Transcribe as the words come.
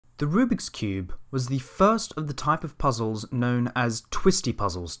The Rubik's Cube was the first of the type of puzzles known as twisty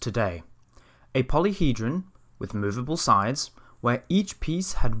puzzles today. A polyhedron with movable sides, where each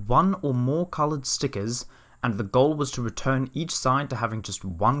piece had one or more coloured stickers, and the goal was to return each side to having just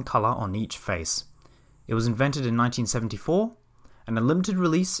one colour on each face. It was invented in 1974, and a limited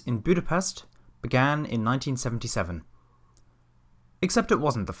release in Budapest began in 1977. Except it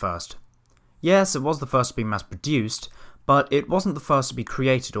wasn't the first. Yes, it was the first to be mass-produced, but it wasn't the first to be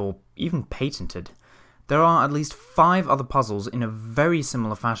created or even patented. There are at least 5 other puzzles in a very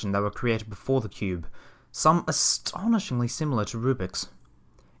similar fashion that were created before the cube, some astonishingly similar to Rubik's.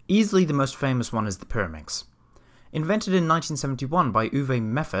 Easily the most famous one is the Pyraminx. Invented in 1971 by Uwe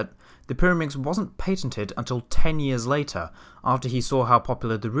Meffert, the Pyraminx wasn't patented until 10 years later, after he saw how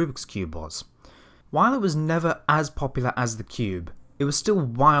popular the Rubik's Cube was. While it was never as popular as the cube, it was still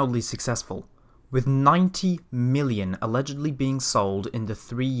wildly successful, with 90 million allegedly being sold in the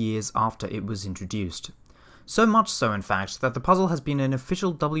 3 years after it was introduced. So much so, in fact, that the puzzle has been an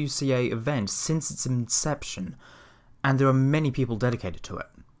official WCA event since its inception, and there are many people dedicated to it.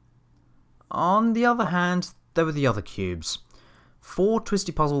 On the other hand, there were the other cubes. 4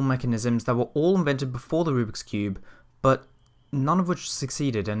 twisty puzzle mechanisms that were all invented before the Rubik's Cube, but none of which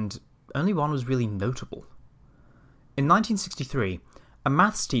succeeded, and only one was really notable. In 1963, a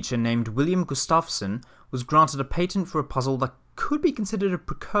maths teacher named William Gustafsson was granted a patent for a puzzle that could be considered a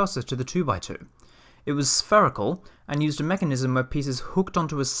precursor to the 2x2. It was spherical, and used a mechanism where pieces hooked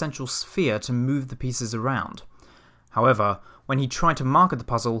onto a central sphere to move the pieces around. However, when he tried to market the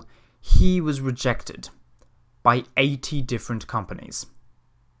puzzle, he was rejected by 80 different companies.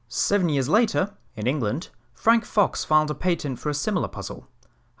 7 years later, in England, Frank Fox filed a patent for a similar puzzle.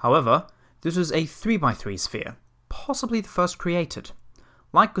 However, this was a 3x3 sphere, possibly the first created.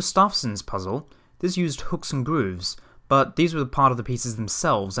 Like Gustafsson's puzzle, this used hooks and grooves, but these were part of the pieces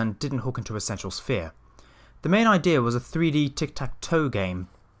themselves and didn't hook into a central sphere. The main idea was a 3D tic-tac-toe game,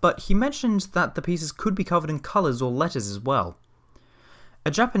 but he mentioned that the pieces could be covered in colours or letters as well.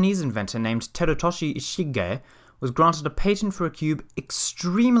 A Japanese inventor named Terutoshi Ishige was granted a patent for a cube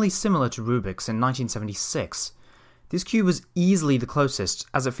extremely similar to Rubik's in 1976. This cube was easily the closest,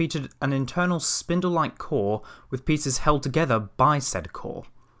 as it featured an internal spindle-like core with pieces held together by said core.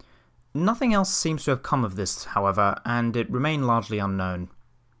 Nothing else seems to have come of this, however, and it remained largely unknown.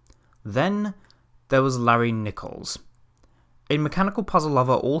 Then there was Larry Nichols. A mechanical puzzle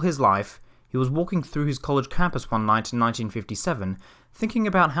lover all his life, he was walking through his college campus one night in 1957, thinking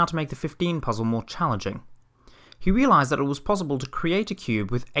about how to make the 15 puzzle more challenging. He realized that it was possible to create a cube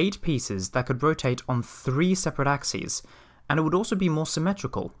with 8 pieces that could rotate on 3 separate axes, and it would also be more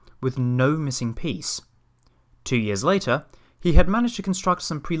symmetrical, with no missing piece. 2 years later, he had managed to construct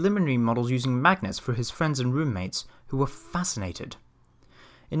some preliminary models using magnets for his friends and roommates, who were fascinated.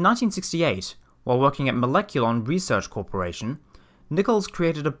 In 1968, while working at Moleculon Research Corporation, Nichols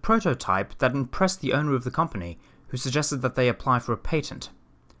created a prototype that impressed the owner of the company, who suggested that they apply for a patent.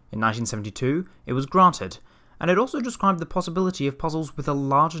 In 1972, it was granted, and it also described the possibility of puzzles with a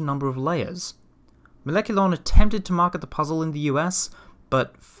larger number of layers. Moleculon attempted to market the puzzle in the US,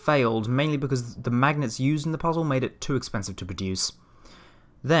 but failed mainly because the magnets used in the puzzle made it too expensive to produce.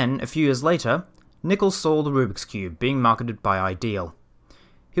 Then, a few years later, Nichols saw the Rubik's Cube being marketed by Ideal.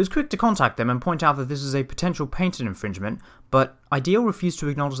 He was quick to contact them and point out that this was a potential patent infringement, but Ideal refused to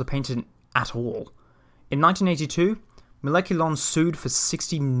acknowledge the patent at all. In 1982, Moleculon sued for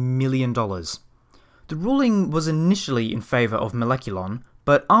 $60 million. The ruling was initially in favour of Moleculon,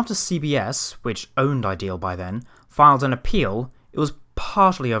 but after CBS, which owned Ideal by then, filed an appeal, it was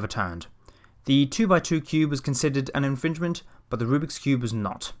partially overturned. The 2x2 cube was considered an infringement, but the Rubik's Cube was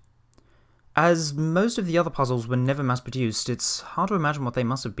not. As most of the other puzzles were never mass-produced, it's hard to imagine what they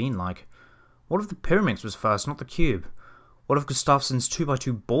must have been like. What if the Pyraminx was first, not the cube? What if Gustafsson's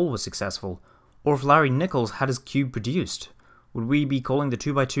 2x2 ball was successful? Or if Larry Nichols had his cube produced? Would we be calling the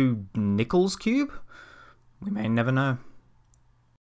 2x2 Nichols Cube? We may never know.